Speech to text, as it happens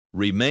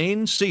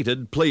Remain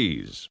seated,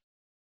 please.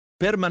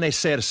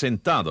 Permanecer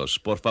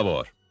sentados, por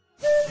favor.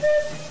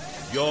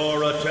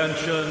 Your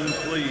attention,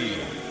 please.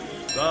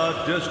 The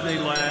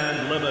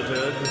Disneyland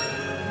Limited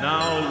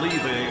now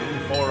leaving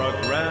for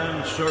a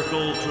grand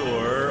circle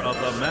tour of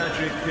the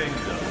Magic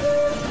Kingdom.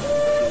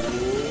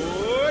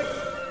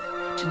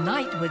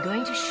 Tonight we're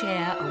going to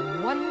share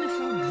a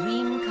wonderful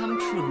dream come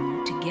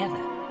true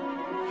together.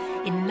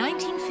 In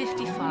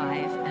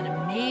 1955, an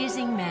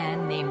amazing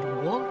man named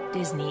Walt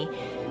Disney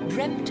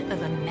dreamt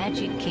of a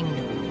magic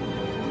kingdom.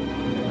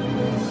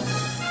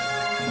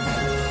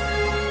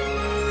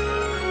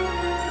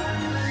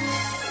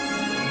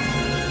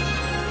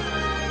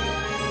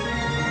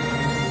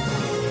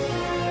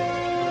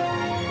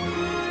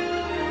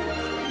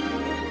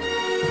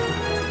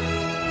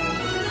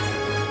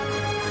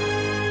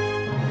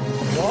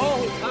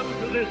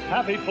 This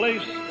happy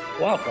place,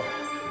 welcome.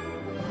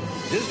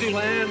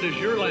 Disneyland is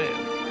your land.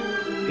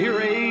 Here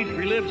age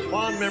relives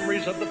fond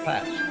memories of the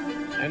past,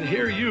 and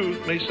here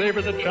youth may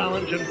savor the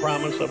challenge and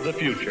promise of the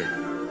future.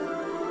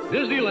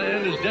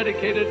 Disneyland is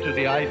dedicated to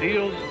the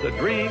ideals, the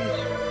dreams,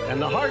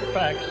 and the hard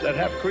facts that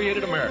have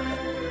created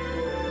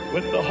America,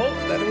 with the hope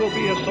that it will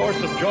be a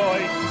source of joy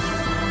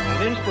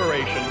and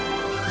inspiration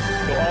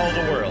to all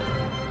the world.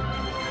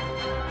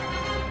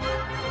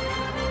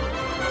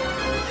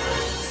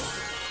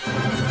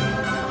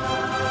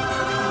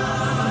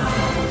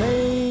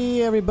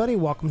 Everybody,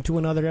 welcome to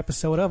another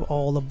episode of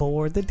All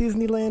Aboard the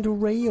Disneyland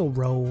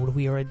Railroad.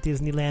 We are a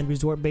Disneyland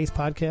resort-based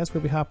podcast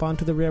where we hop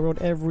onto the railroad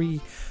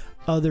every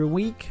other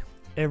week,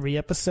 every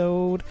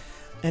episode,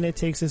 and it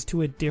takes us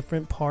to a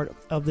different part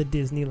of the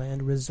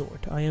Disneyland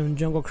resort. I am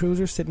Jungle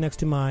Cruiser, sitting next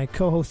to my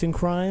co-host in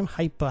crime,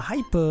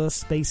 Hyper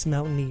Space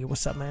Mountaineer.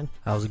 What's up, man?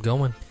 How's it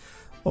going?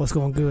 Oh, it's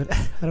going good.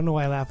 I don't know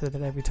why I laugh at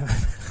it every time.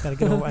 I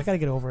gotta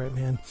get over it,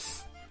 man.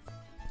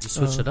 You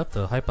switched it up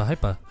though. Hyper.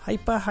 Hyper.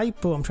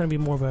 I'm trying to be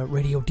more of a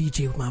radio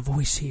DJ with my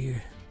voice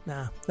here.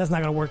 Nah, that's not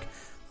going to work.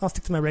 I'll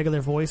stick to my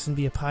regular voice and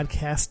be a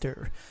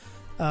podcaster.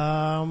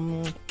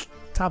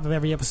 Top of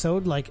every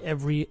episode, like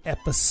every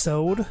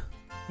episode.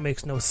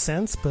 Makes no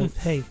sense, but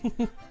hey,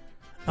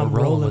 I'm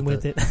rolling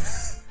with it.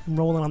 I'm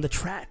rolling on the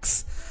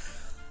tracks.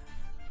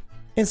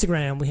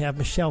 Instagram, we have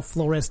Michelle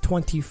Flores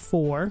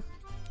 24.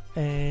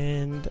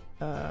 And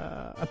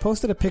I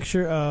posted a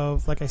picture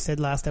of, like I said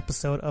last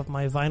episode, of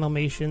my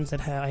Vinylmations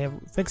that I have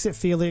Fix-It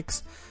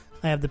Felix,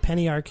 I have the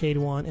Penny Arcade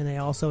one, and I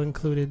also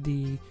included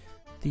the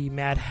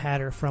Mad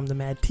Hatter from the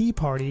Mad Tea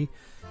Party,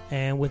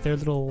 and with their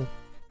little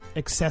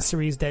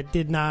accessories that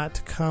did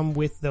not come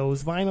with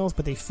those vinyls,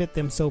 but they fit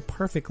them so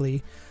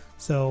perfectly.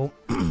 So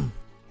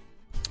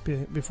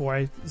before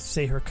I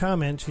say her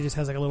comment, she just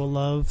has like a little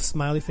love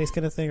smiley face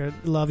kind of thing, or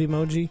love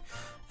emoji,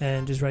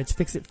 and just writes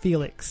Fix-It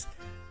Felix.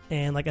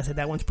 And like I said,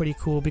 that one's pretty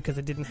cool because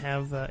it didn't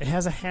have... it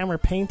has a hammer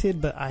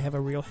painted, but I have a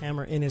real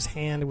hammer in his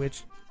hand,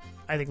 which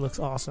I think looks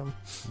awesome.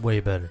 Way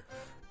better.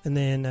 And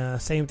then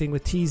same thing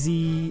with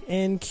TZNQID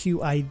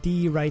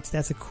writes,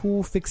 that's a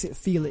cool Fix-It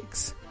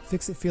Felix.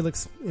 Fix-It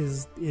Felix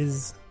is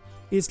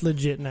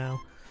legit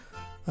now.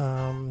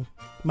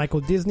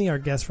 Michael Disney, our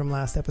guest from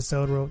last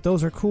episode, wrote,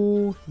 those are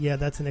cool. Yeah,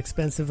 that's an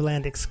Expensive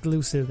Land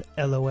exclusive,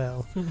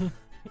 LOL.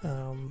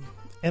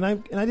 And I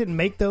didn't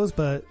make those,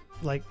 but...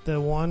 like the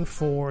one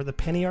for the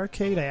Penny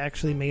Arcade, I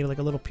actually made like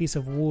a little piece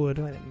of wood.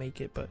 I didn't make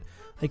it, but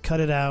I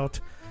cut it out,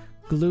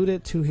 glued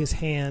it to his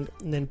hand,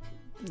 and then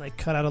like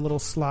cut out a little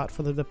slot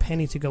for the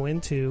penny to go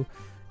into,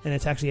 and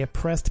it's actually a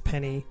pressed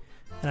penny.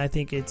 And I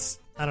think it's,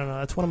 I don't know,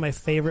 that's one of my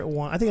favorite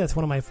one. I think that's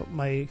one of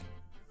my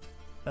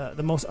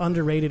the most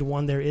underrated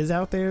one there is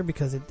out there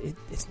because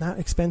it's not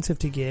expensive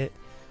to get,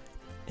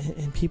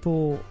 and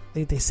people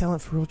they sell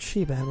it for real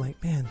cheap. And I'm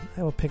like, man,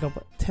 I would pick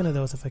up 10 of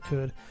those if I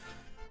could.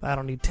 I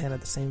don't need 10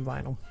 of the same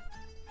vinyl.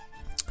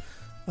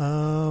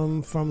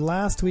 From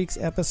last week's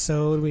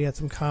episode, we had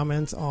some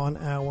comments on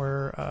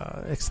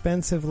our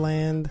Expensive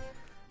Land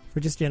for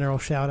just general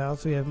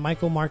shout-outs. We have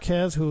Michael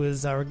Marquez, who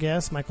is our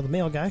guest. Michael the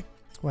Mail Guy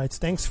writes,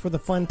 thanks for the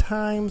fun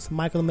times.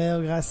 Michael the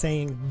Mail Guy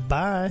saying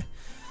bye.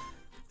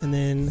 And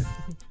then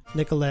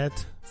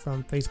Nicolette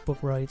from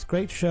Facebook writes,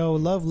 great show.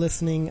 Love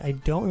listening. I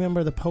don't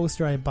remember the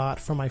poster I bought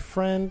for my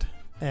friend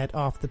at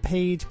Off the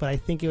Page, but I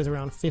think it was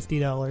around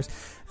 $50,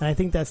 and I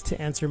think that's to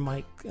answer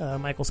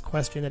Michael's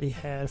question that he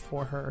had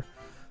for her.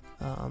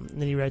 And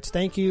then he writes,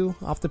 thank you,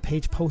 Off the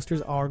Page posters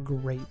are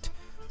great.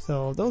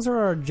 So those are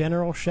our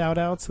general shout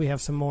outs. We have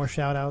some more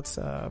shout outs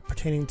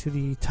pertaining to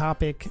the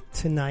topic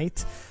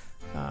tonight.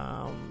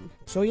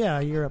 So yeah,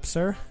 you're up,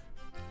 sir.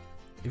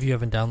 If you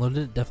haven't downloaded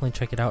it, definitely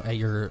check it out at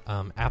your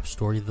app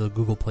store, the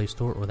Google Play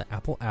Store or the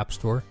Apple App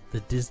Store.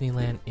 The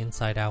Disneyland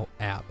Inside Out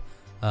app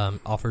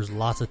offers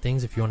lots of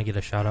things. If you want to get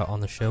a shout out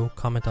on the show,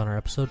 comment on our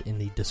episode in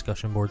the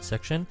discussion board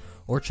section,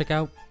 or check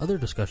out other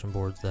discussion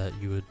boards that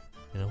you would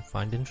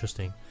find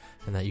interesting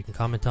and that you can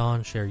comment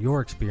on, share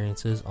your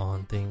experiences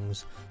on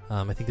things.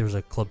 I think there was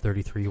a Club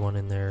 33 one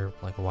in there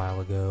like a while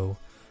ago.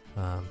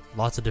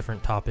 Lots of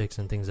different topics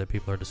and things that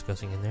people are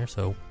discussing in there.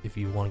 So if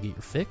you want to get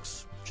your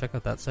fix, check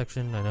out that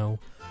section. I know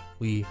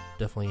we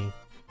definitely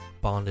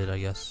bonded, I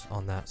guess,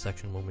 on that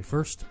section when we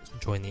first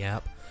joined the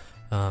app.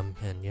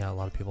 And yeah, a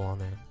lot of people on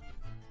there.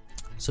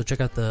 So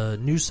check out the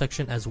news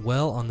section as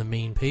well on the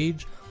main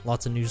page.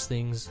 Lots of news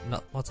stories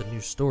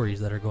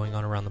that are going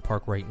on around the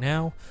park right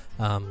now.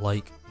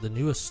 Like the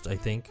newest, I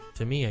think,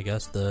 to me, I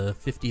guess, the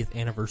 50th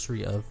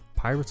anniversary of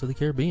Pirates of the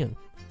Caribbean.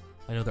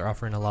 I know they're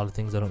offering a lot of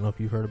things. I don't know if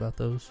you've heard about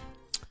those.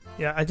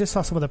 Yeah, I just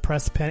saw some of the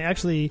press pan.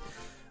 Actually,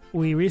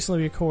 we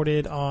recently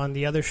recorded on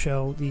the other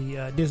show,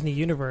 the Disney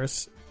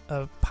Universe,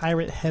 a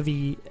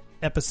pirate-heavy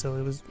episode.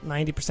 It was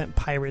 90%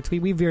 pirates.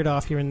 We veered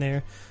off here and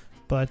there,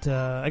 but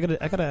I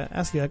gotta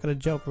ask you. I got a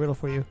joke, riddle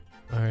for you.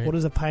 All right. What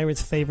is a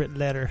pirate's favorite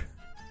letter?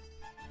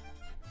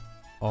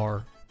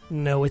 R.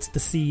 No, it's the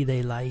C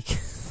they like.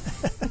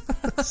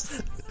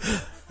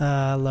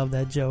 I love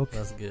that joke.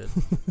 That's good.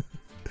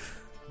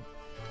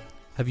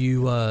 Have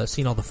you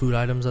seen all the food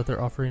items that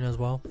they're offering as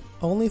well?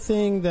 Only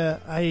thing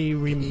that I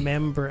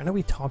remember, I know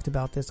we talked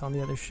about this on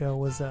the other show,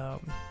 was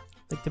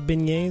like the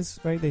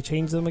beignets, right? They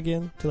changed them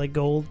again to like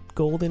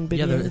golden beignets.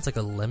 Yeah, it's like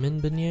a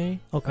lemon beignet,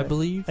 okay. I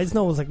believe. I just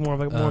know it was like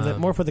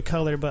more for the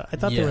color, but I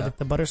thought they were like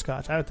the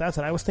butterscotch. That's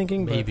what I was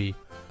thinking. Maybe.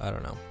 But I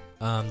don't know.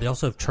 They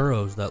also have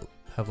churros that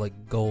have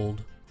like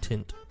gold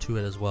tint to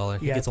it as well. I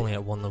think it's only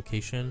at one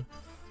location.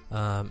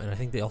 And I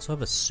think they also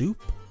have a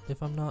soup,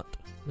 if I'm not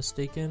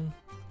mistaken.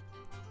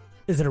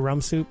 Is it a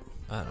rum soup?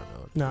 I don't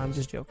know. No, I'm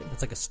just joking.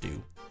 It's like a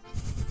stew.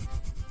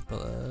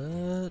 But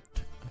I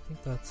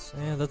think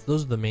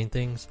those are the main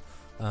things.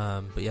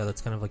 But yeah,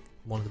 that's kind of like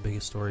one of the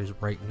biggest stories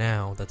right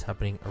now that's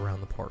happening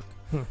around the park.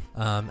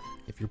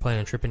 If you're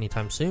planning a trip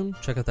anytime soon,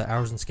 check out the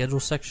hours and schedule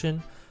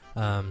section.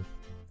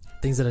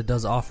 Things that it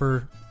does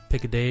offer.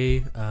 Pick a day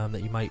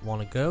that you might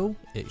want to go.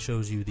 It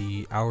shows you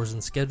the hours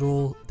and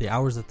schedule, the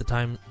hours at the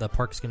time the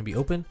park is going to be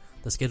open,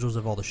 the schedules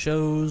of all the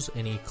shows,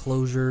 any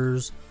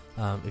closures.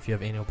 If you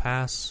have annual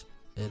pass,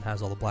 it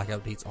has all the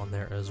blackout dates on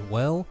there as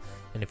well.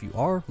 And if you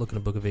are looking to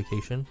book a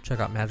vacation, check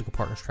out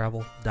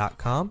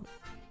magicalpartnerstravel.com.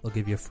 They'll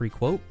give you a free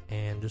quote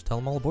and just tell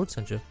them All Aboard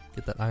sent you.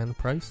 Get that eye on the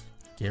price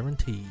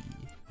guarantee.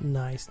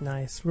 Nice.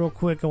 Real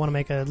quick, I want to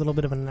make a little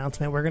bit of an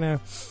announcement.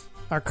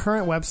 Our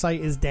current website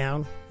is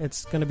down.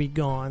 It's going to be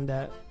gone.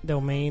 That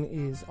domain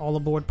is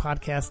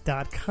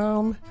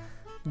allaboardpodcast.com.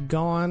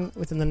 Gone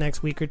within the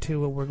next week or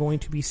two. We're going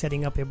to be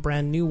setting up a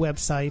brand new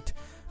website.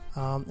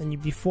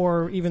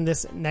 Before even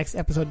this next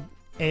episode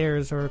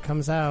airs or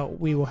comes out,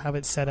 we will have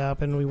it set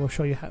up and we will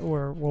show you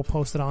we'll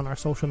post it on our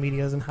social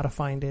medias and how to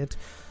find it.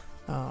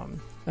 I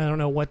don't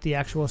know what the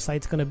actual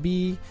site's going to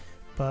be,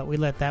 but we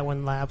let that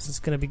one lapse. It's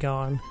going to be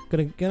gone.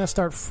 Gonna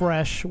start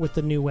fresh with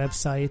the new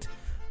website.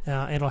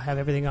 It'll have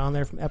everything on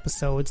there from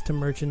episodes to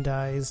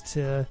merchandise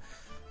to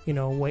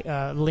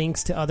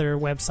links to other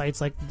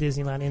websites like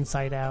Disneyland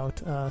Inside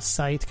Out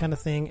site kind of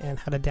thing, and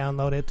how to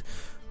download it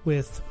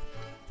with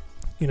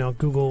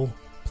Google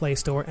Play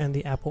Store and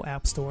the Apple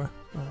App Store.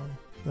 Is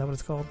that what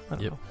it's called? I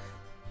don't know.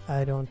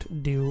 I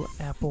don't do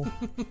Apple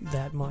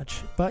that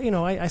much, but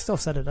I still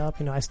set it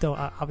up. I still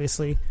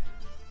obviously,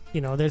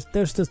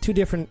 there's just two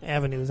different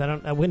avenues.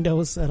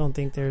 Windows. I don't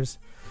think there's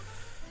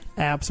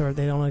apps, or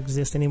they don't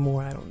exist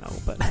anymore. I don't know,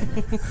 but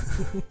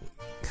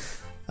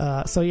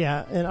so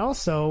yeah, and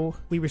also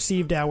we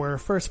received our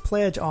first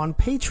pledge on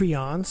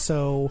Patreon.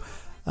 So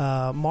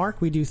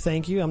Mark, we do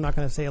thank you. I'm not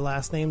going to say a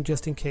last name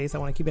just in case. I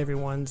want to keep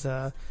everyone's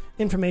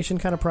information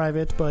kind of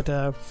private, but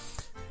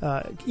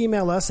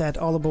email us at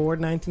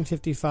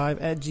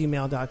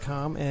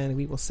allaboard1955@gmail.com and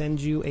we will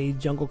send you a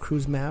Jungle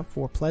Cruise map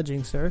for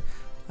pledging, sir.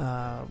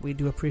 We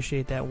do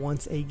appreciate that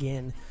once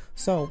again.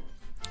 So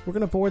we're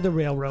going to board the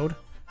railroad,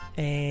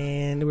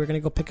 and we're going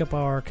to go pick up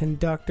our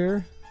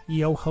conductor,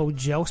 Yo-Ho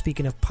Joe.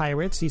 Speaking of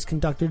pirates, he's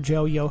Conductor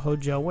Joe, Yo-Ho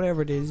Joe,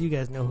 whatever it is. You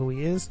guys know who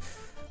he is.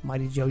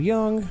 Mighty Joe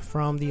Young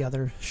from the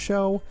other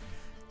show.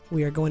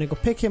 We are going to go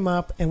pick him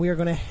up, and we are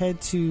going to head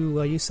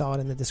to, you saw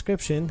it in the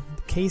description,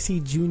 Casey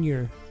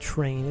Jr.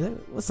 train.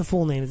 What's the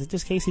full name? Is it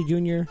just Casey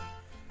Jr.?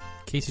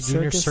 Casey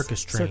Jr.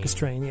 Circus train. Circus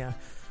train, yeah.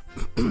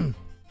 I'm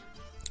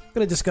going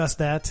to discuss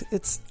that.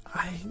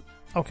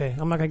 Okay,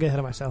 I'm not going to get ahead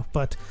of myself,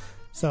 but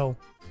so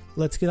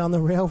let's get on the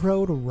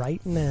railroad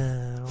right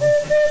now.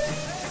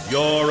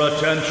 Your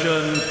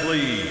attention,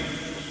 please.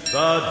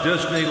 The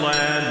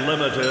Disneyland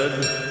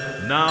Limited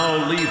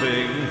now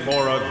leaving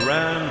for a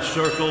grand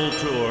circle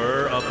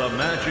tour of the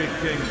Magic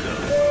Kingdom.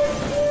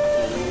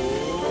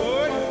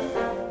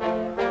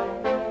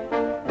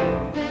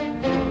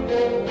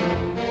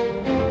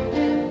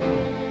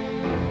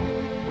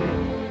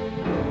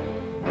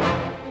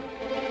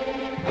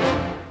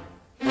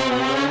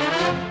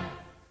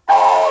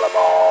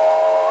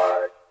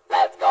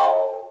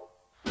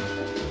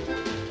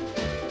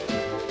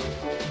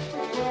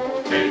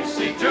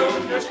 Casey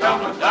Jr.'s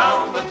coming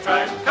down the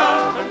track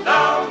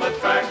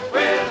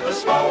with a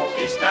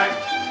smoky stack.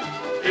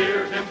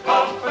 Hear him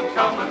puffin'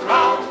 coming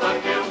round the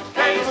hill.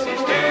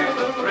 Casey's near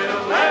the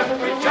thrill,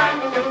 every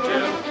jack and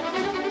Jill.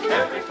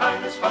 Every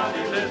time his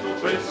funny little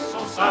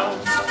whistle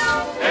sounds,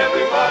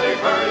 everybody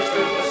hurries to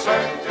the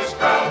circus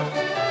crowd.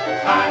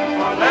 Time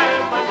for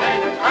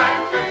lemonade and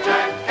cracker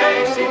jack.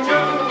 Casey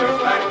Jr.'s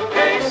back,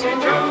 Casey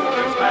Jr.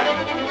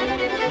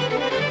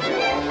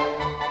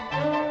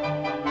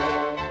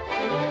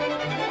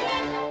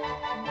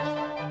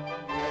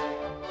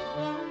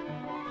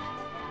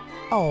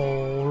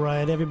 All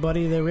right,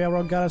 everybody. The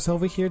railroad got us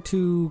over here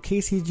to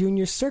Casey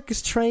Jr.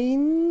 Circus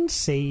train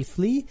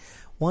safely.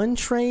 One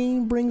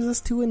train brings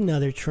us to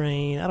another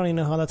train. I don't even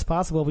know how that's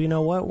possible, but you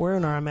know what? We're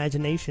in our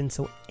imagination,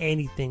 so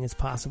anything is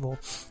possible.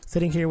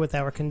 Sitting here with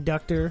our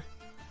conductor,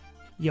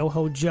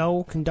 Yo-Ho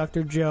Joe,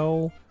 Conductor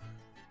Joe.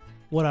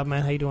 What up,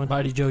 man? How you doing?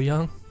 Mighty Joe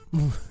Young.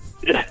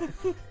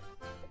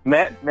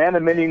 Man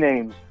of many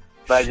names,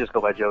 but I just go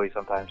by Joey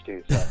sometimes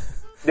too. So.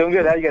 Doing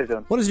good. How you guys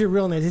doing? What is your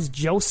real name? Is it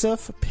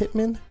Joseph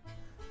Pittman?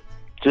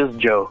 Just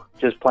Joe.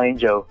 Just plain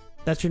Joe.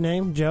 That's your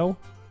name, Joe?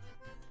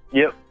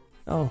 Yep.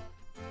 Oh,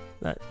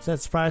 that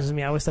surprises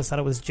me. I always thought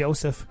it was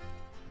Joseph.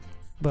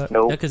 But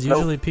Nope. Yeah, because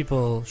usually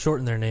people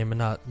shorten their name and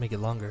not make it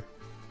longer.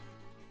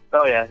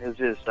 Oh yeah, it's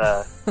just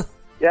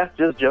yeah,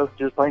 just Joe.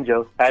 Just plain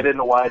Joe. I didn't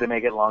know why to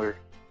make it longer.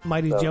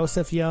 Mighty So.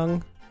 Joseph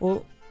Young.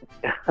 Well,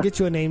 get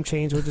you a name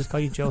change. We'll just call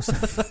you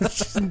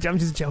Joseph. I'm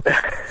just joking.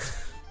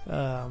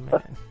 Oh,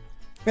 man.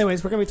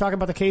 Anyways, we're going to be talking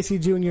about the Casey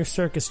Jr.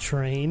 Circus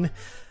train.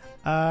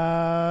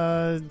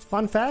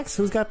 Fun facts?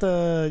 You got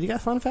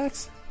fun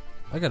facts?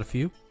 I got a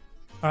few.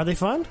 Are they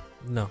fun?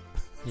 No.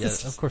 Yeah,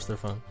 of course they're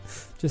fun.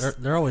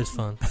 Just They're always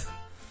fun.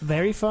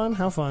 very fun?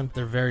 How fun?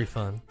 They're very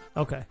fun.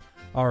 Okay.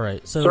 All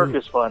right, so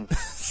Circus fun.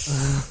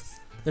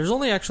 there's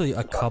only actually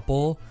a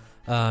couple.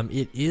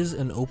 It is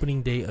an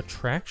opening day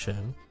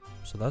attraction,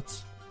 so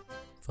that's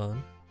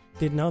fun.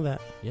 Didn't know that.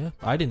 Yeah,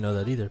 I didn't know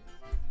that either.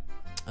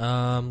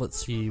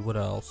 Let's see, what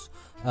else?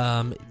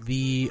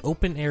 The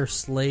open air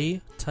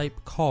sleigh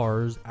type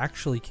cars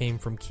actually came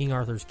from King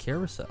Arthur's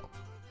Carousel.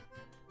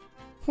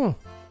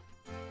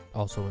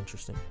 Also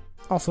interesting.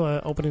 Also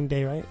an opening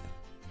day, right?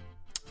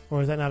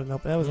 Or is that not an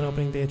open? That was an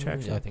opening day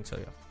attraction. Yeah, I think so.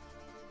 Yeah.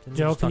 Can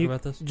Joe, you talk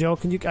about this? Joe,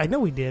 can you? I know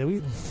we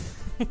did.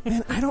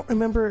 Man, I don't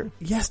remember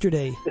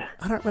yesterday.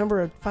 I don't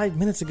remember 5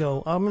 minutes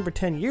ago. I remember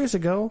 10 years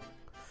ago.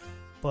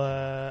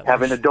 But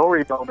Having a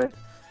Dory moment.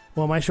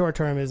 well, my short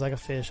term is like a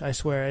fish. I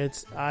swear,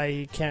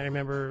 I can't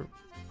remember.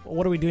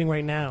 What are we doing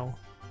right now?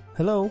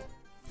 Hello.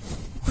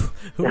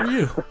 Who are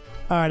you?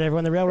 All right,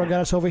 everyone. The railroad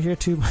got us over here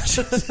too much.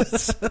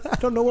 I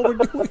don't know what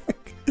we're doing.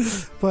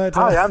 But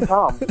Hi, I'm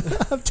Tom.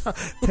 I'm Tom.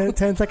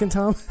 10-second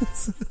Tom.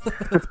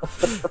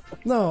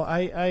 No,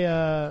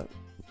 I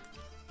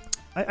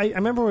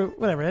remember.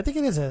 Whatever. I think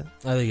it is a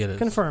I think it is.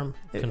 confirm.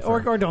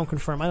 Confirm. Or don't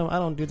confirm. I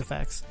don't do the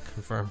facts.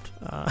 Confirmed.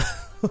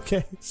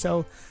 Okay,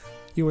 so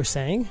you were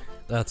saying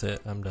That's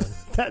it. I'm done.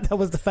 that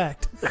was the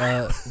fact.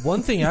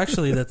 One thing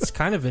actually that's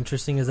kind of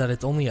interesting is that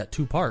it's only at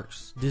two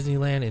parks,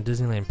 Disneyland and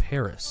Disneyland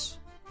Paris.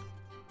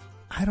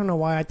 I don't know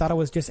why I thought it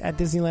was just at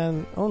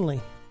Disneyland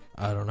only.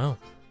 I don't know.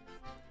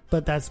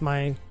 But that's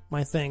my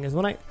thing is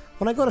when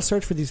I go to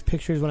search for these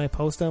pictures when I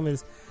post them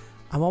is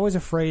I'm always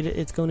afraid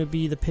it's going to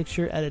be the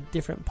picture at a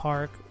different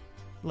park,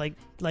 like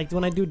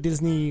when I do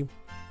Disney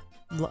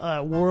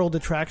World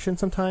attraction.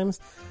 Sometimes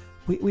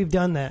we've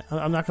done that.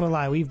 I'm not going to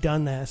lie, we've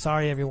done that.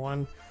 Sorry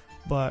everyone,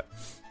 but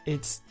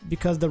it's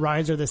because the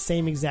rides are the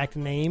same exact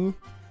name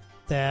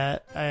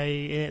that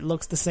it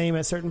looks the same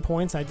at certain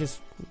points. I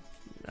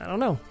don't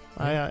know.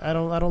 I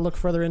don't look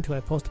further into it.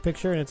 I post a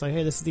picture and it's like,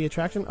 hey, this is the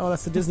attraction. Oh,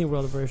 that's the Disney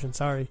World version.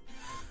 Sorry.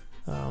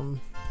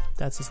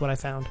 That's just what I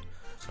found.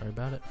 Sorry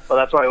about it. Well,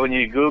 that's why when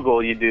you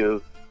Google, you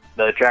do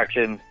the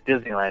attraction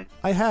Disneyland.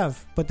 I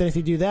have, but then if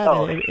you do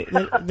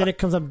that, then it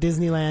comes up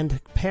Disneyland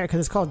Paris because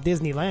it's called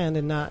Disneyland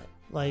and not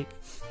like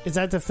is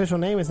that the official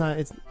name? It's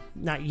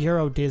not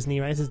Euro Disney,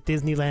 right? It's just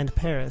Disneyland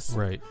Paris.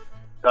 Right.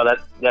 Oh,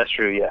 that's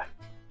true. Yeah.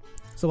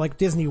 So like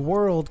Disney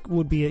World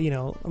would be,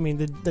 I mean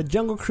the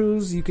Jungle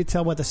Cruise, you could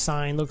tell by the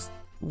sign looks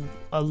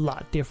a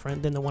lot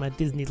different than the one at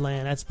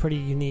Disneyland. That's pretty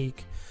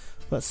unique.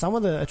 But some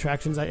of the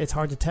attractions, it's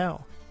hard to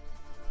tell.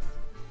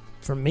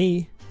 For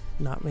me,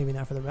 maybe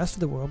not for the rest of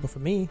the world, but for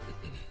me,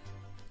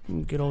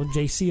 good old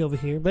JC over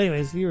here. But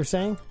anyways, you were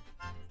saying?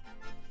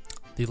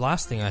 The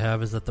last thing I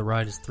have is that the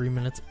ride is 3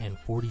 minutes and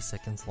 40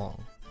 seconds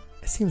long.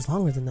 It seems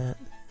longer than that.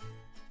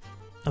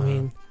 I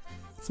mean,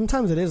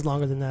 sometimes it is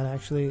longer than that,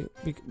 actually,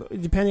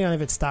 depending on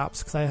if it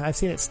stops. Because I've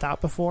seen it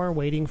stop before,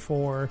 waiting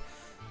for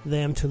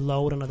them to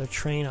load another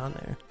train on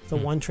there. So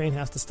one train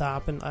has to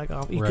stop, and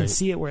you can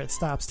see it where it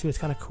stops, too. It's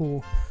kind of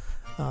cool.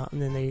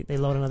 And then they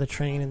load another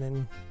train, and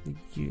then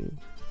you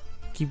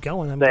keep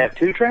going. They have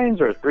 2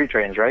 trains or 3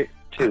 trains, right?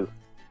 2.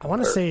 I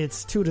want to say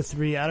it's 2 to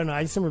 3. I don't know.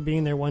 I just remember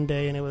being there one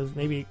day, and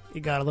it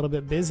got a little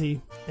bit busy.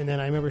 And then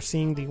I remember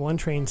seeing the one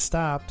train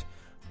stopped.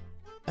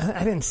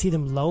 I didn't see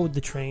them load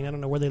the train. I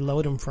don't know where they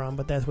load them from,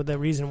 but that's what the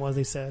reason was.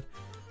 They said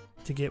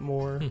to get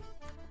more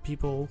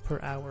people per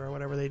hour or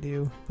whatever they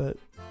do. But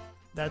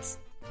that's,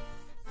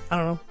 I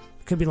don't know.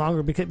 It could be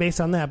longer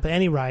based on that. But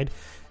any ride,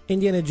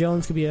 Indiana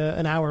Jones could be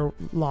an hour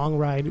long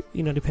ride,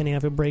 depending on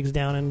if it breaks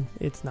down, and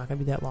it's not going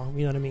to be that long.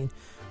 You know what I mean?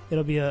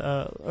 It'll be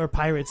or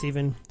Pirates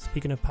even.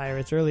 Speaking of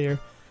Pirates earlier,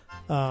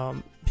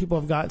 people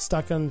have got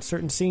stuck on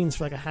certain scenes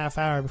for like a half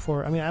hour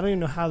before. I mean, I don't even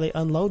know how they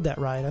unload that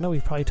ride. I know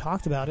we've probably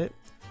talked about it.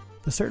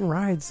 But certain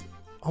rides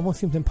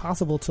almost seems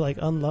impossible to like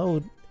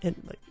unload it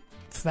like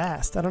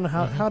fast. I don't know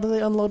how do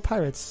they unload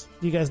Pirates?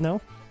 Do you guys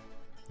know?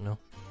 No.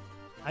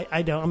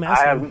 I don't. I'm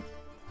asking.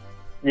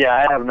 Yeah,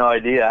 I have no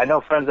idea. I know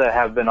friends that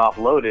have been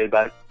offloaded,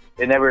 but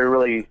it never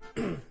really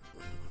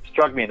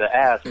struck me to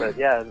ask. But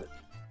yeah,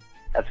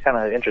 that's kind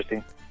of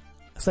interesting.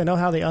 So I know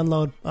how they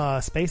unload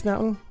Space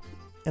Mountain,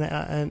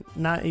 and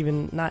not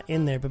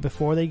in there, but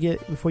before you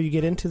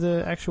get into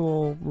the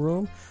actual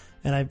room.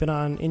 And I've been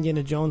on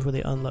Indiana Jones where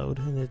they unload,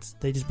 and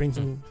they just bring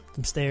some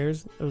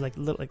stairs. It was like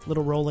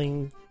little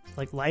rolling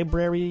like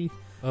library.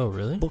 Oh,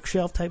 really?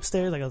 Bookshelf type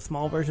stairs, like a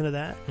small version of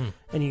that,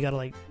 and you got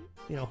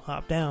to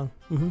hop down.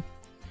 Mm-hmm.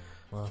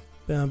 Wow.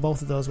 Been on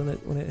both of those when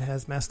it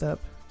has messed up.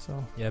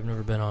 So yeah,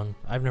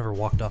 I've never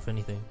walked off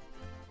anything.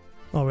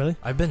 Oh, really?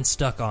 I've been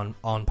stuck on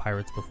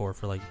Pirates before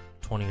for like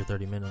 20 or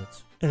 30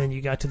 minutes. And then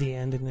you got to the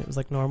end and it was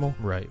like normal?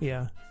 Right.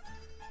 Yeah.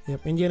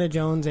 Yep. Indiana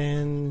Jones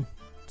and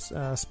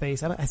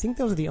Space. I think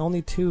those are the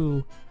only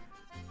two.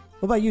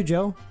 What about you,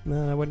 Joe?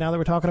 Now that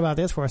we're talking about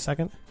this for a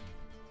second.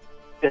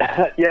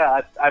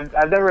 Yeah,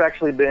 I've never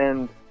actually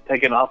been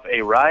taken off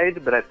a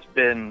ride, but it's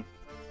been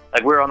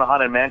like we're on the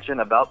Haunted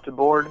Mansion about to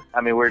board.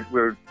 I mean,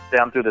 we're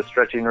down through the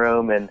stretching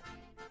room, and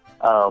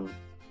I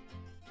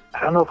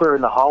don't know if we're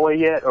in the hallway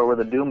yet or where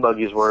the Doom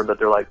buggies were, but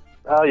they're like,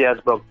 oh yeah,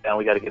 it's broke down,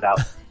 we got to get out.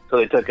 So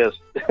they took us,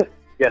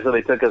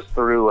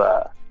 through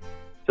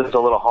just a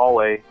little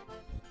hallway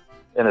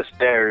and the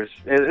stairs.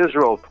 It was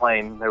real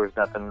plain. There was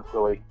nothing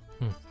really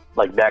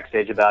like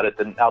backstage about it.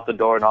 Then out the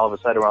door, and all of a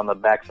sudden we're on the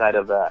backside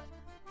of the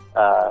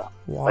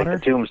like the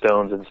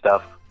tombstones and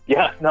stuff.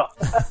 Yeah, no,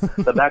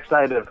 the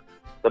backside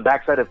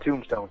of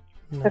Tombstone.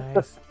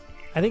 Nice.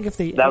 I think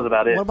that was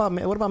about it.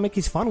 What about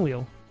Mickey's Fun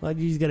Wheel? Like,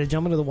 you just got to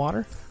jump into the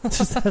water.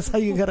 That's how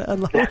you got to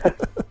unload.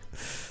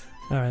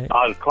 All right.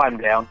 I'll climb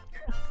down.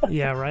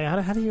 Yeah, right.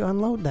 How do you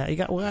unload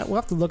that? We'll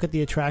have to look at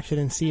the attraction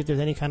and see if there's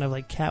any kind of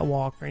like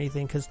catwalk or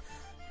anything. Because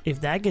if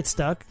that gets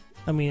stuck,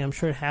 I mean, I'm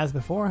sure it has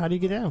before. How do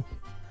you get down?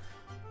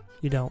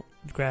 You don't.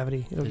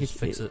 Gravity. It'll just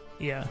fix it.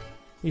 Yeah.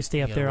 You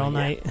stay up there all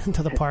night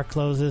until the park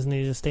closes, and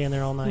you just stay in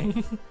there all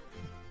night.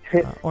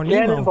 Or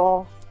Nemo.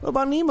 Cannonball. What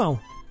about Nemo?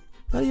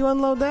 How do you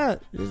unload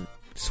that? Just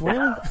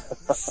swim?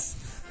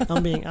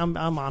 I'm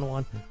on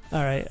one.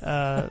 All right.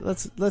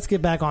 Let's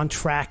get back on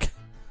track.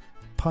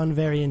 Pun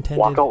very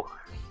intended. Wacko.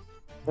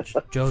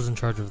 Joe's in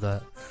charge of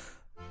that.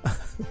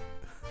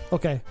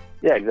 Okay.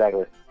 Yeah,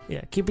 exactly.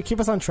 Yeah, keep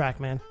us on track,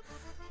 man.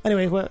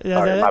 Anyway,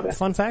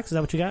 fun facts? Is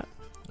that what you got?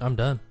 I'm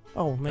done.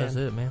 Oh man, that's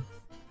it, man.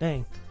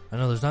 Dang. I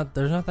know there's not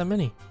that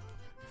many.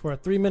 For a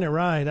 3-minute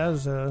ride, that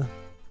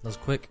was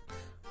quick.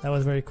 That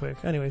was very quick.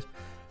 Anyways,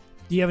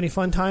 do you have any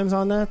fun times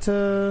on that?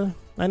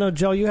 I know,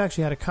 Joe, you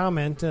actually had a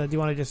comment. Do you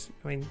want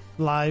to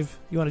live?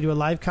 You want to do a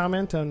live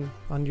comment on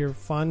your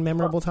fun,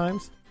 memorable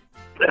times?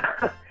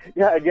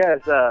 Yeah, I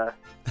guess.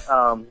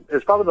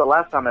 It's probably the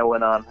last time I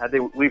went on. I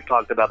think we've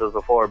talked about this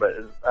before, but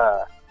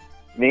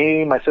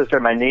me, my sister,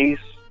 and my niece,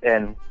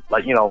 and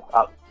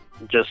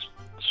just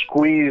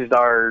squeezed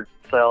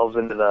ourselves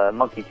into the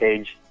monkey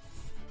cage,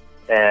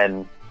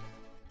 and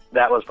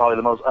that was probably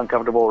the most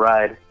uncomfortable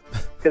ride.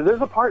 Because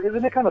there's a part,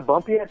 isn't it kind of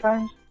bumpy at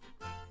times?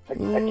 I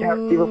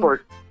can't even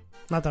for.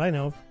 Not that I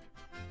know.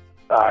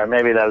 Or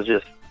maybe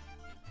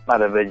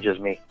might have been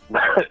just me.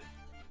 But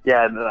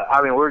yeah,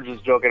 I mean, we're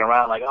just joking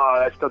around like,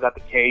 oh, I still got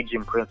the cage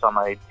imprints on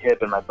my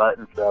hip and my butt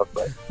and stuff.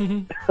 But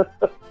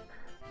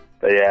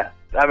but yeah,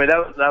 I mean,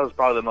 that was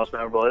probably the most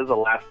memorable. It was the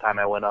last time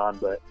I went on,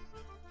 but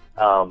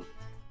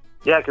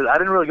yeah, because I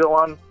didn't really go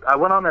on. I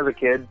went on as a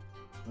kid.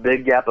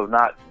 Big gap of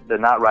not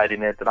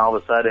riding it, and all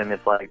of a sudden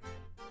it's like,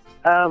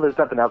 oh, there's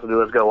nothing else to do.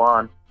 Let's go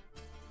on.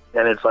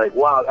 And it's like,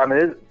 wow. I mean,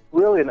 it's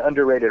really an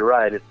underrated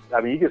ride.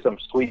 You get some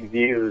sweet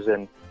views,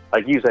 and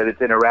like you said,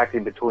 it's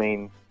interacting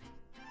between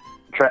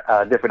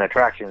different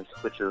attractions,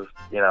 which is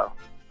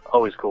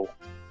always cool.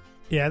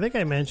 Yeah, I think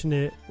I mentioned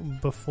it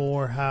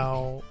before.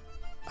 How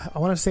I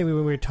want to say when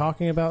we were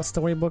talking about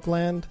Storybook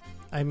Land,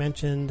 I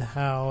mentioned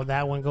how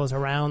that one goes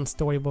around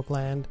Storybook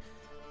Land,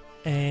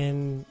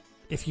 and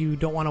if you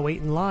don't want to wait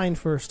in line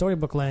for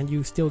Storybook Land,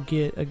 you still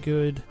get a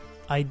good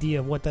idea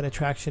of what that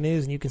attraction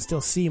is, and you can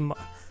still see.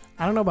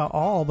 I don't know about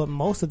all, but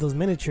most of those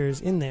miniatures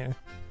in there.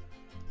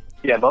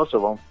 Yeah, most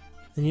of them.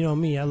 And you know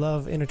me, I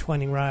love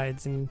intertwining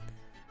rides, and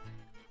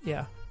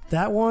yeah,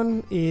 that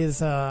one is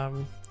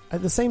the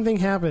same thing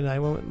happened. I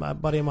went with my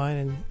buddy of mine,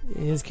 and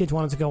his kids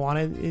wanted to go on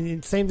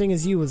it. Same thing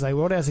as you. As I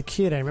rode it as a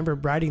kid, I remember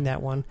riding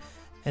that one,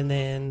 and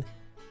then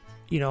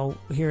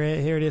here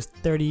it is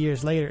 30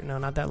 years later. No,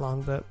 not that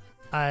long, but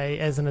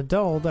as an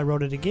adult, I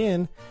rode it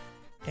again,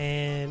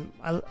 and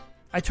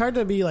I tried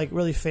to be like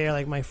really fair,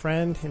 like my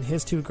friend and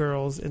his 2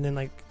 girls, and then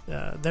like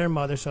their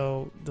mother.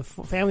 So the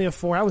family of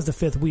 4, I was the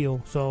 5th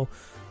wheel. So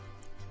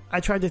I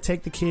tried to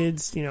take the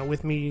kids,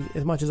 with me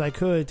as much as I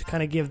could to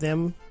kind of give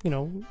them,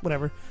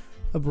 whatever,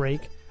 a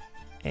break.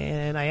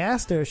 And I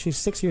asked her, she's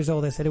 6 years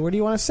old. I said, "Where do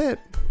you want to sit?"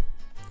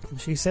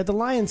 And she said, "The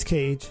lion's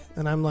cage."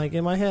 And I'm like,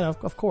 in my head,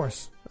 of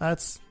course,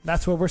 that's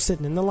where we're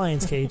sitting, in the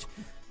lion's cage.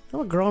 I'm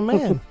a grown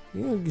man.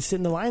 You sit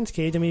in the lion's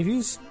cage. I mean, if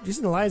you sit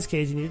in the lion's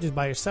cage and you're just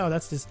by yourself,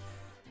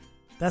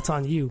 that's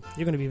on you.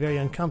 You're going to be very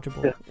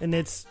uncomfortable. Yeah. And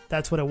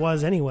that's what it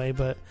was anyway.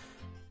 But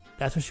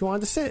that's where she wanted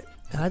to sit.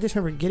 And I just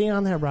remember getting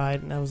on that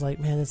ride, and I was like,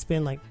 man, it's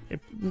been like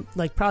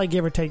probably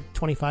give or take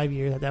 25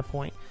 years at that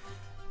point.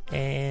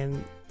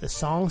 And the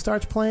song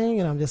starts playing,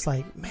 and I'm just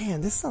like,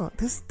 man, this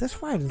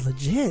ride is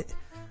legit.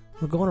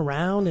 We're going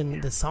around,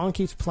 and the song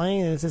keeps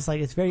playing, and it's just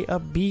like, it's very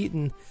upbeat,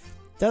 and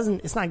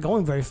it's not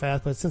going very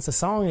fast, but since the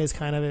song is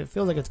it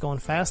feels like it's going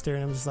faster,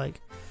 and I'm just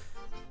like,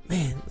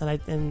 man.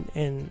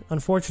 And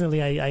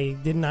unfortunately, I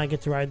did not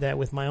get to ride that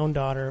with my own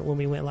daughter when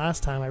we went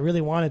last time. I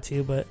really wanted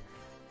to, but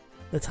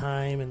the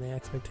time and the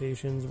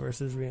expectations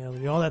versus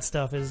reality, all that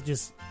stuff is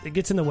just, it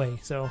gets in the way.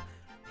 So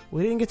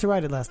we didn't get to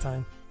ride it last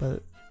time,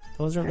 but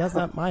that's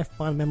not my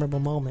fun, memorable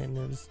moment.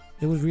 And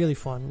it was really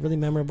fun, really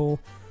memorable.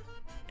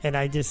 And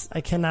I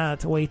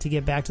cannot wait to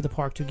get back to the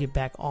park to get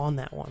back on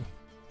that one.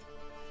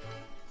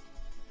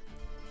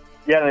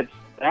 Yeah, it's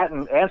that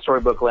and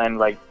Storybook Land.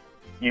 Like,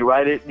 you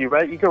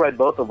can ride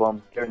both of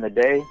them during the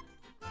day.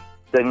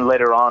 Then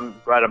later on,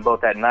 ride them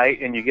both at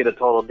night, and you get a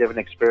total different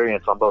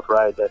experience on both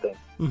rides, I think.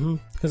 Mm-hmm.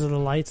 Because of the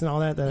lights and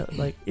all that.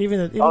 Even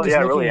it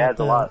really adds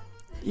a lot.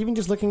 Even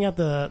just looking at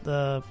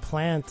the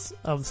plants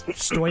of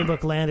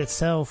Storybook Land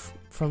itself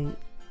from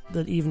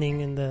the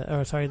evening and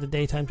the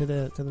daytime to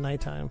the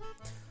nighttime,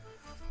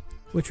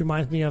 which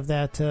reminds me of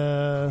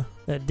that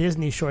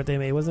Disney short they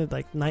made. Was it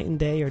like Night and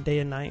Day or Day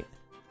and Night?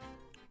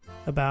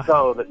 About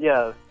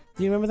yeah.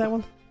 Do you remember that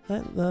one?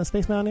 The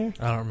Space Mountaineer?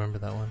 I don't remember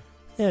that one.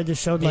 Yeah, it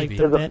just showed like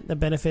the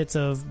benefits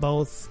of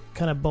both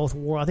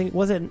worlds. I think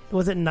was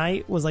it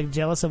Night was like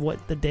jealous of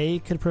what the day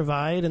could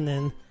provide, and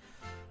then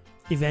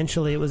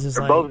eventually it was just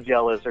they're both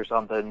jealous or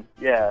something.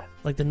 Yeah,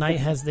 like the night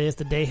has this,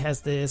 the day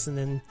has this, and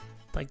then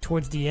like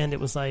towards the end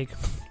it was like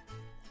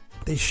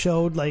they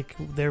showed like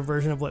their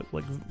version of what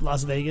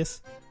Las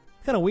Vegas.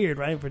 Kind of weird,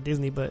 right, for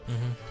Disney, but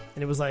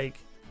and it was like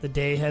the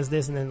day has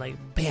this, and then like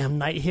bam,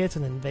 night hits,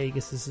 and then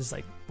Vegas is just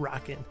like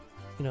rocking.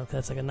 You know, 'cause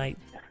that's like a night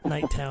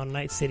town,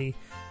 night city.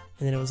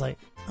 And then it was like,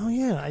 oh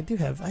yeah, I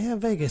have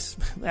Vegas.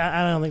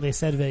 I don't think they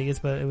said Vegas,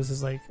 but it was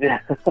just like,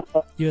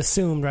 you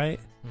assumed, right?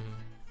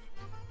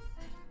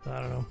 I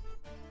don't know.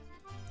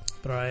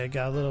 But all right, I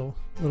got little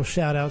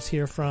shout outs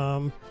here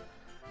from.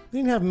 We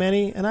didn't have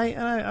many, and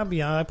I'll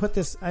be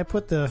honest. I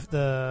put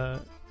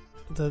the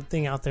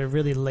thing out there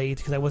really late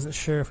because I wasn't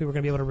sure if we were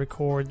gonna be able to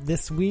record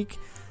this week.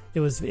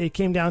 It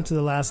came down to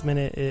the last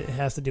minute. It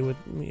has to do with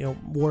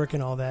work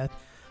and all that,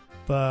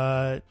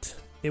 but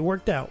it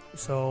worked out.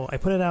 So I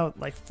put it out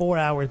like 4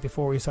 hours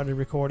before we started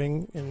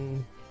recording,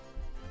 and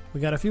we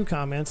got a few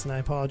comments, and I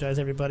apologize,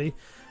 everybody.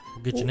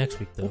 We'll get you next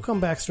week, though. We'll come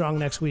back strong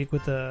next week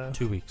with the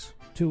 2 weeks.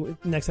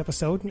 Next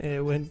episode.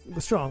 It went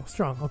strong.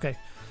 Okay.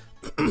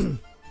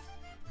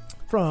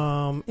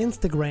 From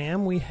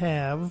Instagram, we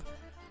have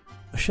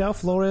Michelle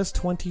Flores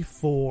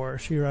 24.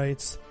 She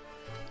writes,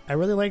 I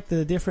really like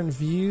the different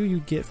view you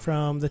get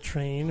from the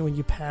train when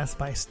you pass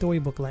by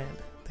Storybook Land.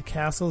 The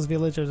castles,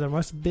 villages are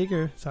much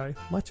bigger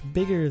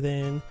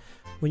than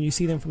when you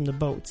see them from the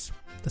boats.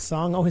 The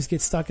song always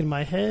gets stuck in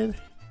my head.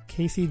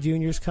 Casey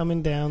Jr.'s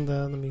coming down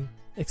let me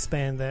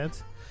expand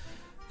that.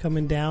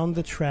 Coming down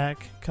the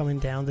track.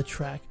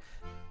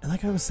 And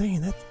like I was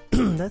saying, that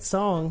that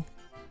song,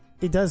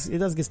 it does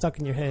get stuck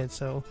in your head.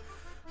 So,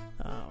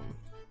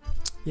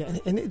 yeah.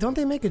 And don't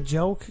they make a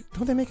joke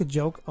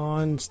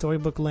on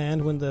Storybook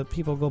Land when the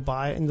people go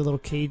by in the little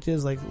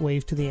cages, like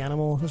wave to the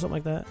animal or something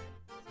like that?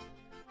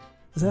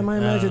 Is that my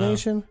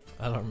imagination?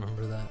 I don't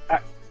remember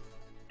that.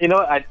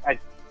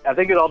 I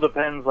think it all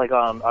depends. Like,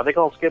 are they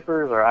called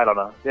skippers, or I don't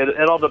know.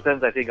 It all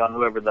depends. I think on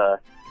whoever the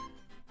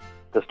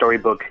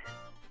storybook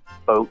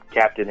boat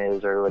captain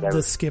is, or whatever.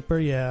 The skipper,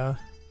 yeah.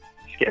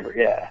 Skipper,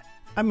 yeah.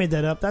 I made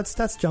that up.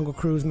 That's Jungle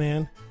Cruise,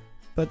 man.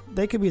 But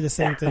they could be the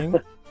same thing.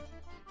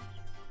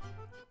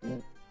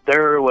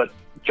 They're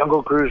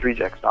Jungle Cruise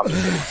rejects. I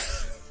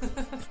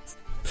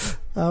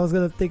was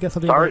gonna think of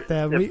something like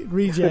that.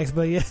 Rejects,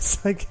 but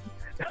yes, like.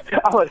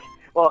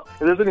 Well, if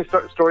there's any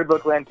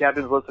Storybook Land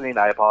captains listening,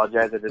 I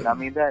apologize. I did not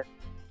mean that.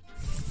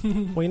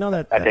 Well, you know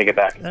that I take it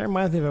back. That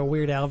reminds me of a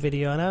Weird Al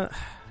video, and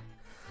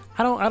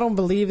I don't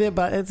believe it,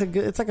 but it's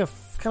like a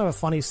kind of a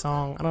funny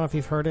song. I don't know if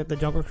you've heard it, the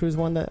Jungle Cruise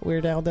one that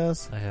Weird Al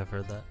does. I have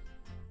heard that.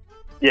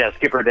 Yeah,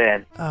 Skipper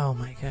Dan. Oh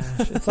my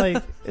gosh,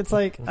 it's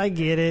like I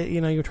get it.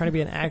 You're trying to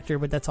be an actor,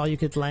 but that's all you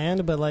could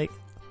land. But like,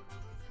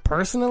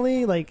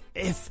 personally, like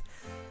if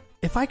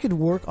I could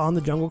work on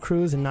the Jungle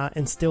Cruise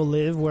and still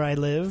live where I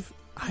live,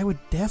 I would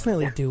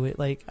definitely do it.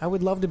 Like, I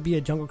would love to be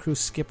a Jungle Cruise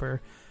skipper,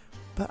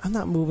 but I'm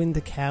not moving to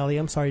Cali.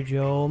 I'm sorry,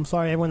 Joe. I'm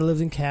sorry, everyone who lives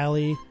in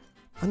Cali.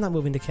 I'm not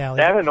moving to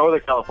Cali. I'm in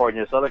Northern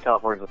California. Southern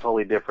California is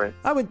totally different.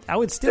 I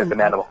would still.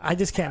 I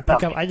just can't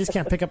pick up. I just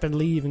can't pick up and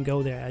leave and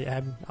go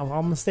there. I'm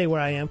gonna stay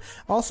where I am.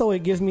 Also,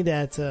 it gives me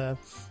that.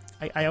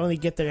 I only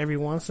get there every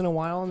once in a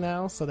while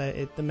now, so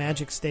that the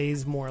magic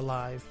stays more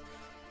alive.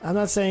 I'm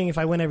not saying if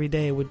I went every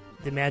day,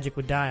 the magic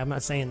would die. I'm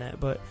not saying that,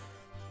 but.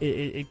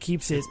 It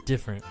keeps it. It's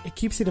different. It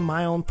keeps it in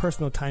my own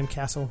personal time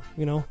capsule,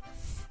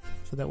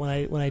 so that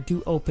when I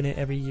do open it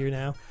every year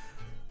now,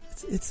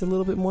 it's a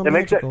little bit more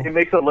magical. It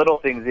makes the little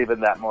things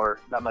even that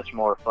much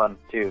more fun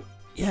too.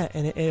 Yeah,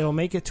 and it'll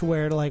make it to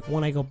where like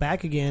when I go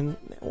back again,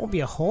 won't be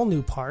a whole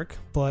new park,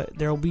 but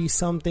there will be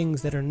some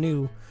things that are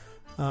new.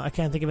 I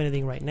can't think of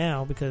anything right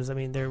now because, I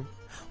mean, they're...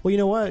 Well, you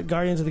know what?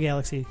 Guardians of the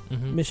Galaxy,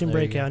 Mission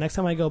Breakout. Next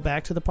time I go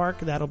back to the park,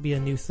 that'll be a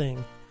new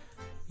thing.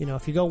 You know,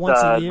 if you go once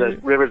a year... The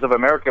Rivers of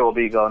America will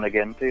be going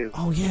again, too.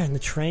 Oh, yeah, and the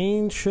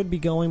train should be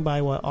going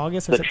by, what,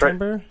 August or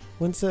September?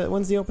 When's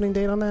the opening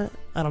date on that?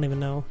 I don't even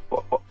know.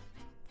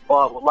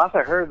 Well, last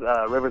I heard,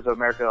 Rivers of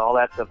America, all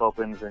that stuff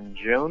opens in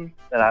June,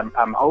 and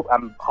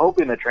I'm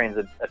hoping the train's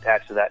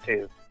attached to that,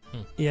 too.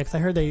 Yeah, because I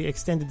heard they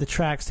extended the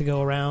tracks to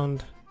go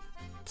around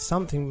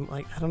something,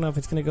 like, I don't know if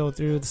it's going to go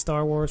through the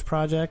Star Wars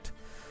project,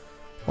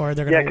 or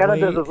they're going to kind of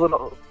does this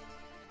little...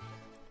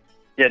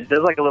 Yeah,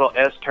 there's like a little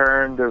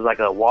S-turn. There's like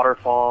a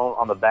waterfall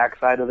on the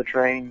backside of the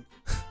train.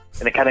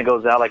 And it kind of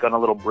goes out like on a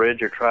little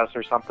bridge or truss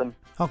or something.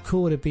 How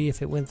cool would it be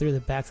if it went through the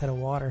backside of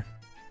water?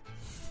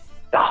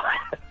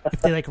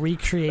 If they like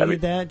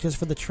recreated that just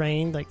for the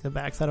train, like the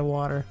backside of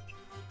water.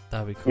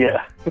 That'd be cool.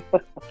 Yeah.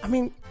 I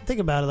mean, think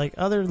about it. Like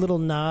other little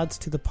nods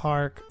to the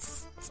park.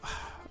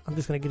 I'm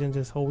just going to get into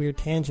this whole weird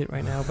tangent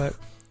right now, but...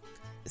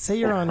 Say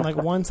you're on like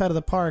one side of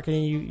the park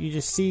and you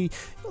just see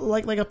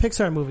like a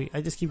Pixar movie.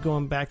 I just keep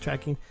going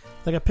backtracking.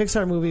 Like a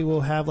Pixar movie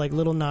will have like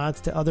little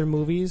nods to other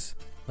movies.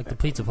 Like the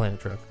Pizza Planet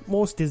truck.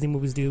 Most Disney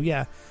movies do,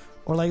 yeah.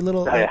 Or like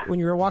little like when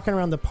you're walking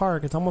around the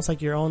park, it's almost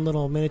like your own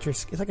little miniature.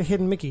 It's like a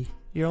hidden Mickey.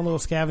 Your own little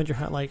scavenger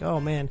hunt. Like, oh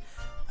man,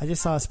 I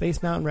just saw a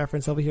Space Mountain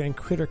reference over here in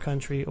Critter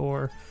Country,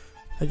 or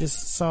I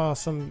just saw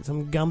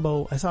some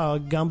gumbo. I saw a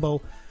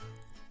gumbo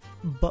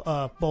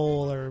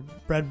bowl or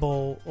bread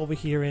bowl over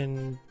here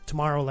in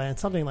Tomorrowland,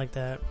 something like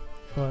that.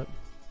 But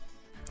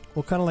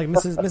well, kind of like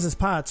Mrs.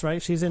 Potts,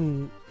 right? She's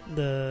in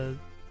the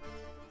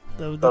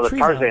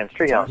Tarzan's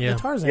treehouse. The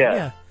Tarzan,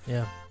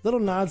 yeah.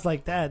 Little nods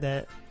like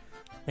that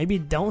maybe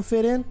don't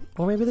fit in,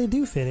 or maybe they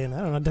do fit in.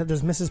 I don't know.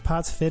 Does Mrs.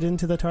 Potts fit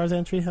into the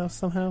Tarzan treehouse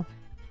somehow?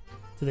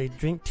 Do they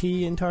drink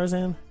tea in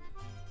Tarzan?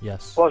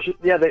 Yes. Well, she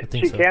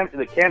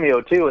the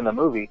cameo too in the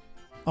movie.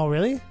 Oh,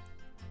 really?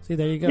 See,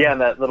 there you go. Yeah,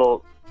 and that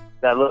little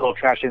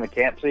trashing the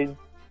camp scene.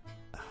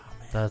 Oh,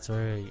 man. That's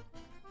right.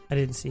 I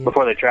didn't see it.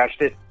 Before they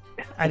trashed it.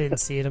 I didn't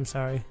see it, I'm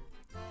sorry.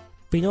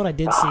 But you know what I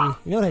did see?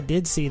 You know what I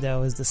did see,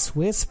 though, is the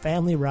Swiss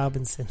Family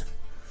Robinson.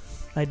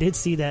 I did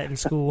see that in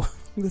school.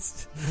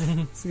 It's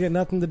got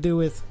nothing to do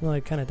with... Well,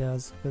 it kind of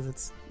does, because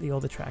it's the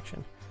old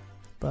attraction.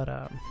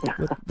 But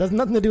there's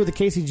nothing to do with the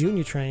Casey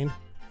Jr. train.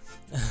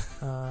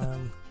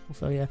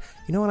 So, yeah.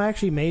 You know what? I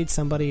actually made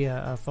somebody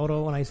a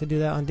photo when I used to do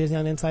that on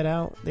Disneyland Inside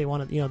Out. They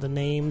wanted, the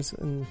names,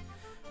 and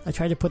I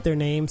tried to put their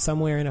name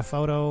somewhere in a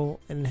photo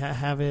and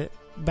have it...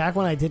 Back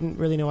when I didn't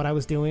really know what I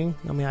was doing,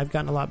 I mean, I've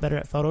gotten a lot better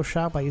at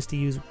Photoshop. I used to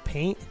use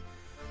Paint,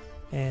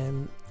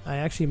 and I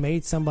actually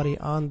made somebody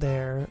on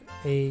there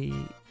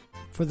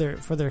for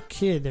their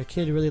kid. Their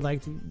kid really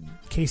liked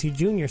Casey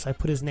Jr., so I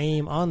put his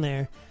name on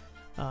there,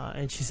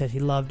 and she said he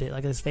loved it,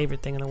 like his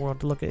favorite thing in the world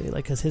to look at it,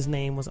 like because his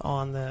name was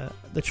on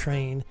the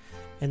train,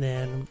 and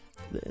then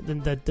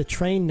the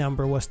train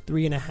number was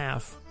 3.5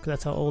 because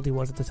that's how old he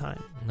was at the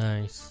time.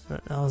 Nice.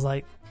 I was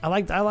like, I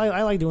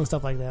like doing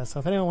stuff like that. So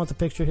if anyone wants a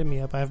picture, hit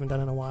me up. I haven't done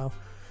it in a while.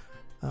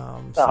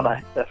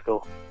 Nice. That's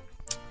cool.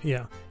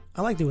 Yeah,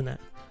 I like doing that.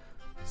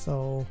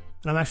 So,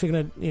 and I'm actually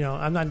gonna,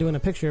 I'm not doing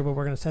a picture, but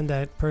we're gonna send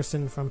that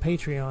person from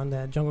Patreon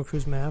that Jungle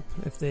Cruise map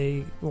if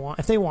they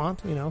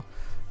want.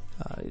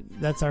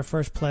 That's our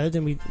first pledge,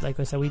 and we,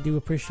 like I said, we do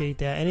appreciate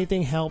that.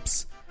 Anything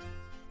helps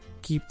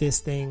keep this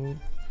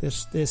thing.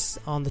 This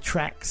on the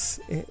tracks.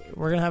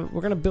 We're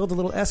gonna build a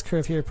little S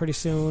curve here pretty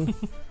soon,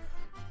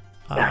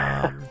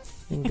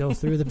 and go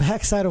through the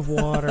backside of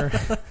water.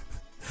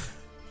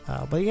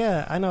 But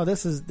yeah, I know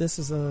this is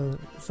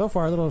so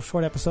far a little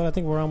short episode. I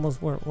think we're almost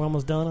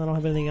done. I don't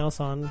have anything else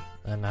on,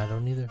 and I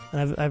don't either.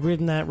 And I've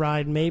ridden that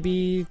ride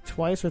maybe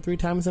twice or 3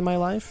 times in my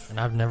life, and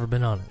I've never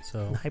been on it.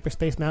 So and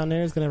Hyperspace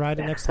Mountaineer is going to ride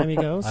it next time he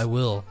goes. I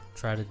will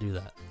try to do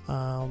that.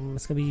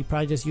 It's going to be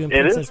probably just you and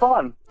Princess. It is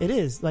fun. It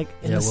is and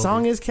the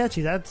song is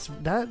catchy.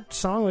 That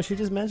song what she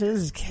just mentioned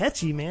is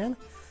catchy, man.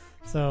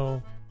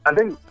 So I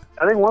think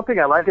one thing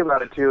I like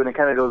about it too, and it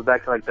kind of goes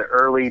back to like the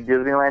early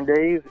Disneyland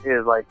days,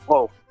 is like,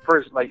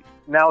 first, like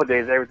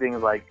nowadays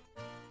everything's like,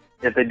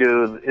 if they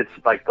do, it's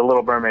like the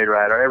Little Mermaid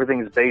ride, or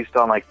everything's based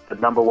on like the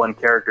number one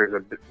characters or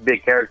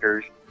big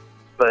characters.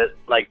 But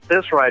like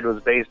this ride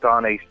was based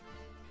on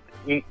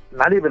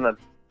not even a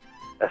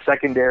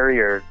secondary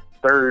or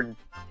third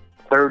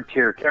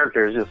tier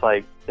characters. Just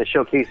like they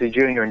show Casey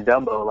Jr. and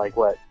Dumbo like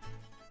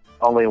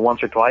only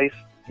once or twice,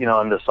 in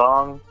the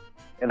song,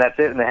 and that's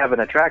it. And they have an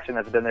attraction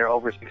that's been there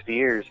over 60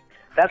 years.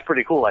 That's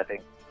pretty cool, I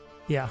think.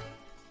 Yeah.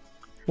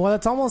 Well,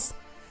 it's almost.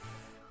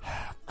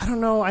 I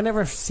don't know. I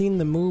never seen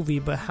the movie,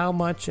 but how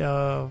much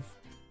of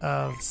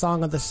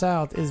Song of the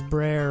South is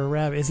Brer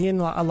Rabbit? Is he in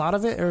a lot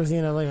of it, or is he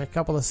in like a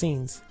couple of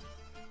scenes?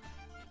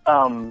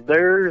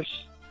 There's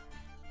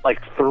like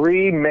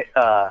 3.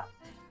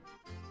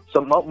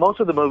 So most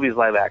of the movie is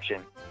live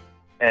action,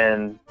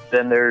 and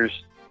then there's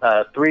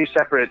 3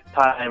 separate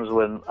times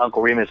when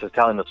Uncle Remus is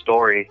telling the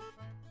story,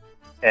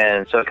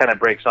 and so it kind of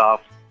breaks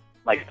off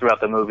like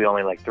throughout the movie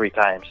only like 3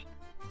 times.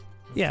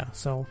 Yeah,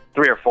 so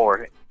 3 or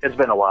 4. It's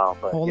been a while,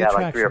 but Whole yeah,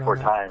 like 3 or attraction 4 on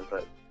that. times.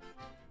 But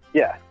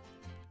yeah,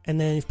 and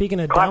then speaking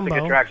of classic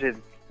Dumbo,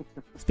 attraction.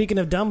 speaking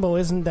of Dumbo,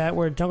 isn't that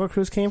where Jungle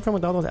Cruise came from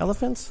with all those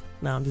elephants?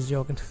 No, I'm just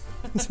joking.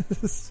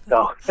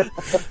 No.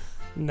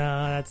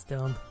 Nah, that's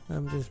dumb.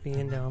 I'm just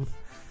being dumb.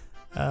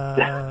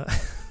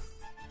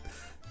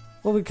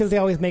 Well, because they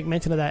always make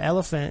mention of that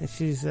elephant.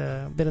 She's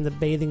been in the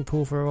bathing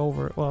pool for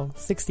over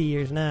 60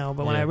 years now.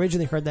 But when I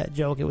originally heard that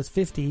joke, it was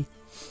 50.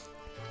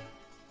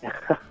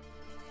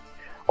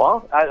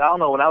 Well, I don't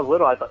know. When I was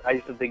little, I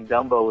used to think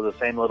Dumbo was the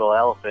same little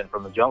elephant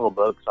from the Jungle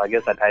Book. So I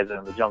guess that ties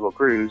into the Jungle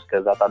Cruise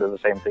because I thought it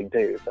was the same thing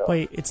too. So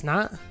Wait, it's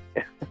not?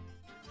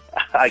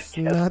 I It's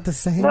guess. not the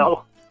same?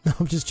 No, No,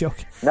 I'm just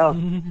joking. no,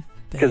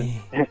 because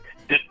Dang.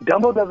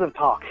 Dumbo doesn't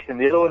talk, and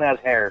the other one has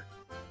hair.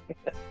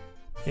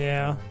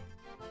 Yeah.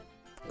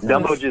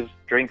 Dumbo just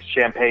drinks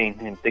champagne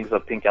and thinks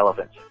of pink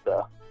elephants.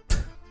 So.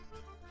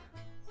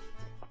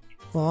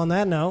 Well, on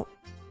that note,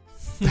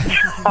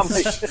 I'm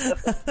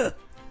like,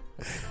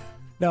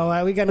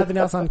 no, we got nothing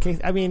else on case.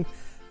 I mean,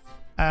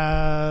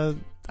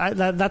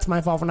 that's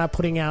my fault for not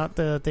putting out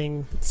the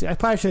thing. See, I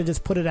probably should have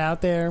just put it out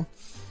there,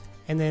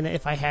 and then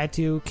if I had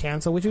to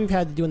cancel, which we've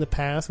had to do in the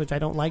past, which I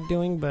don't like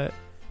doing, but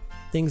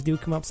things do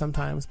come up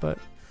sometimes. But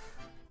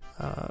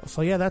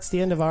so yeah, that's the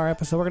end of our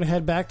episode. We're gonna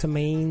head back to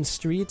Main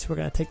Street. We're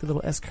gonna take the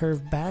little S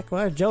curve back.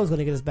 Well, Joe's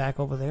gonna get us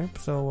back over there.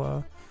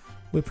 So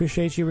we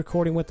appreciate you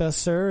recording with us,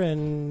 sir,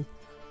 and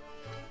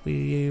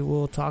we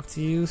will talk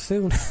to you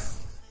soon.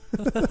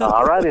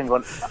 all right, and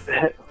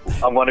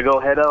I'm going to go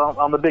ahead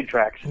on the big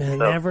tracks. Man,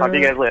 So, talk to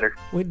you guys later.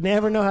 We'd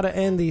never know how to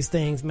end these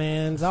things,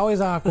 man. It's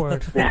always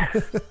awkward. I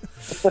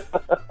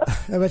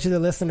bet you the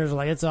listeners are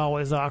like, it's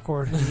always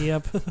awkward.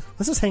 Yep.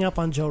 Let's just hang up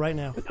on Joe right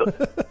now.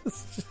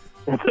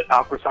 It's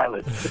awkward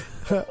silence.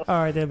 All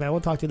right, then, man.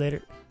 We'll talk to you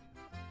later.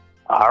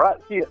 All right,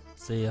 see ya.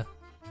 See ya.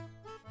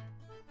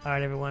 All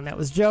right, everyone. That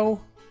was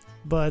Joe.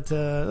 But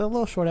a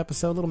little short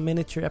episode, a little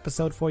miniature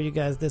episode for you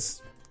guys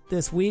this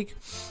week.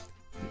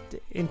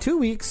 In 2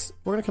 weeks,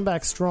 we're gonna come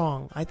back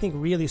strong. I think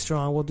really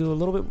strong. We'll do a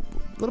little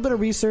bit of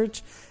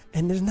research,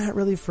 and there's not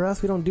really for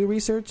us. We don't do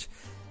research.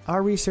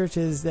 Our research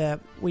is that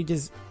we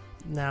just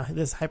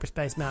this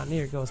Hyperspace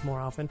Mountaineer goes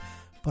more often,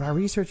 but our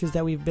research is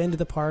that we've been to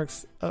the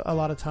parks a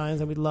lot of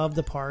times, and we love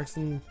the parks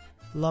and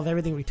love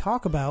everything we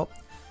talk about.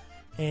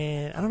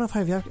 And I don't know if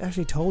I've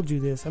actually told you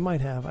this. I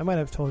might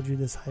have told you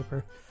this,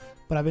 Hyper,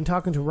 but I've been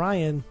talking to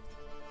Ryan.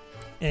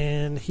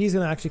 And he's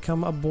going to actually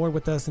come aboard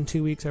with us in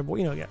 2 weeks.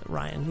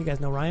 Ryan. You guys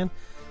know Ryan.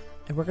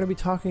 And we're going to be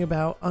talking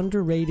about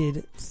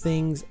underrated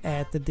things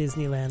at the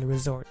Disneyland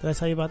Resort. Did I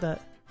tell you about that?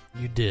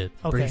 You did.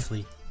 Okay.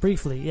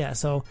 Briefly, yeah.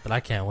 So, But I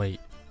can't wait.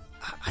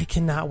 I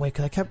cannot wait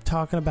because I kept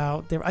talking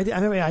about... I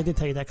did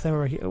tell you that because I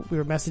remember we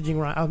were messaging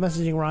Ryan. I was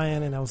messaging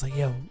Ryan and I was like,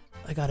 yo,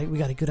 we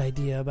got a good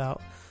idea about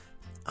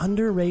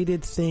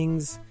underrated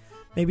things.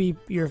 Maybe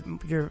your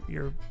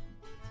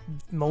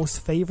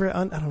most favorite...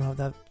 I don't know if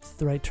that's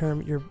the right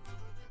term. Your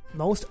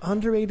most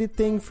underrated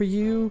thing for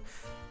you,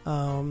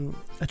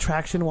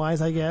 attraction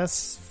wise, I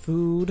guess,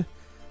 food,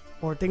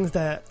 or things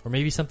that, Or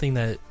maybe something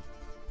that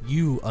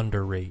you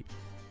underrate.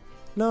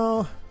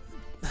 no,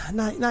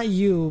 not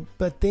you,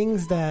 but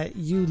things that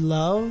you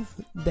love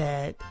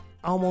that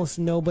almost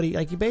nobody,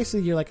 like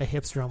you're like a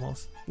hipster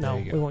almost. No,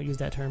 There you go. we won't use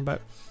that term,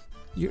 but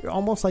you're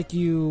almost like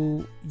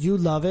you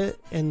love it,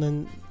 and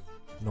then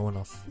No one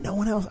else. no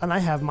one else. And I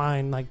have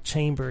mine like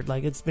chambered,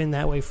 like it's been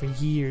that way for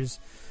years.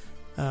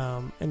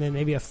 And then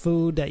maybe a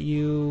food that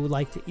you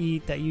like to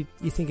eat that you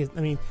think is,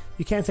 I mean,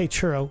 you can't say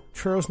churro.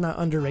 Churro's not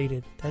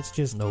underrated. That's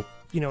just, Nope.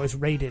 It's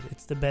rated.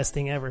 It's the best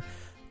thing ever.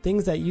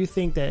 Things that you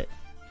think that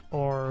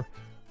are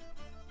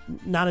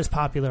not as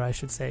popular, I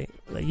should say.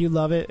 Like you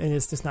love it and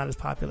it's just not as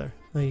popular.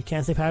 Like, you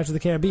can't say Pirates of the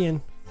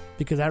Caribbean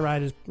because that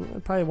ride is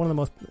probably one of the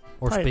most...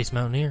 Or probably, Space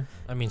Mountaineer.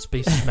 I mean,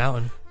 Space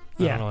Mountain.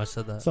 I Yeah. don't know why I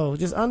said that. So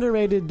just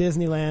underrated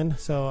Disneyland.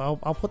 So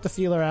I'll put the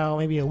feeler out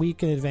maybe a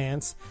week in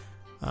advance.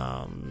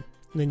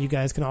 Then you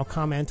guys can all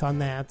comment on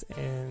that,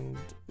 and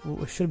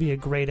it should be a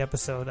great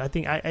episode. I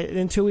think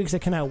in 2 weeks I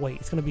cannot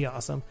wait. It's going to be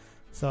awesome.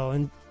 So,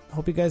 and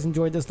hope you guys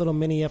enjoyed this little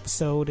mini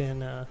episode,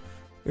 and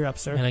you're up,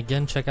 sir. And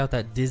again, check out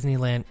that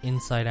Disneyland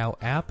Inside Out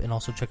app, and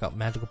also check out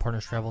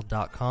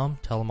magicalpartnerstravel.com.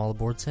 Tell them all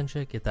aboard sent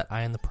you. Get that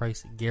eye on the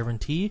price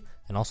guarantee,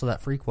 and also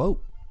that free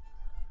quote.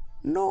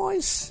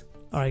 Nice.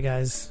 All right,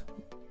 guys.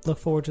 Look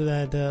forward to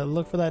that.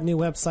 Look for that new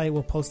website.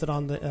 We'll post it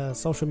on the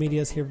social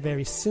medias here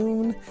very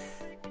soon.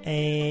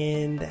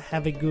 And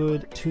have a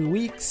good 2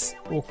 weeks.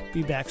 We'll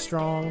be back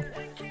strong.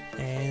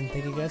 And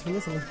thank you guys for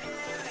listening.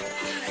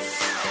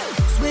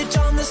 Switch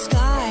on the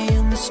sky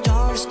and the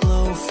stars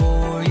glow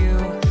for you.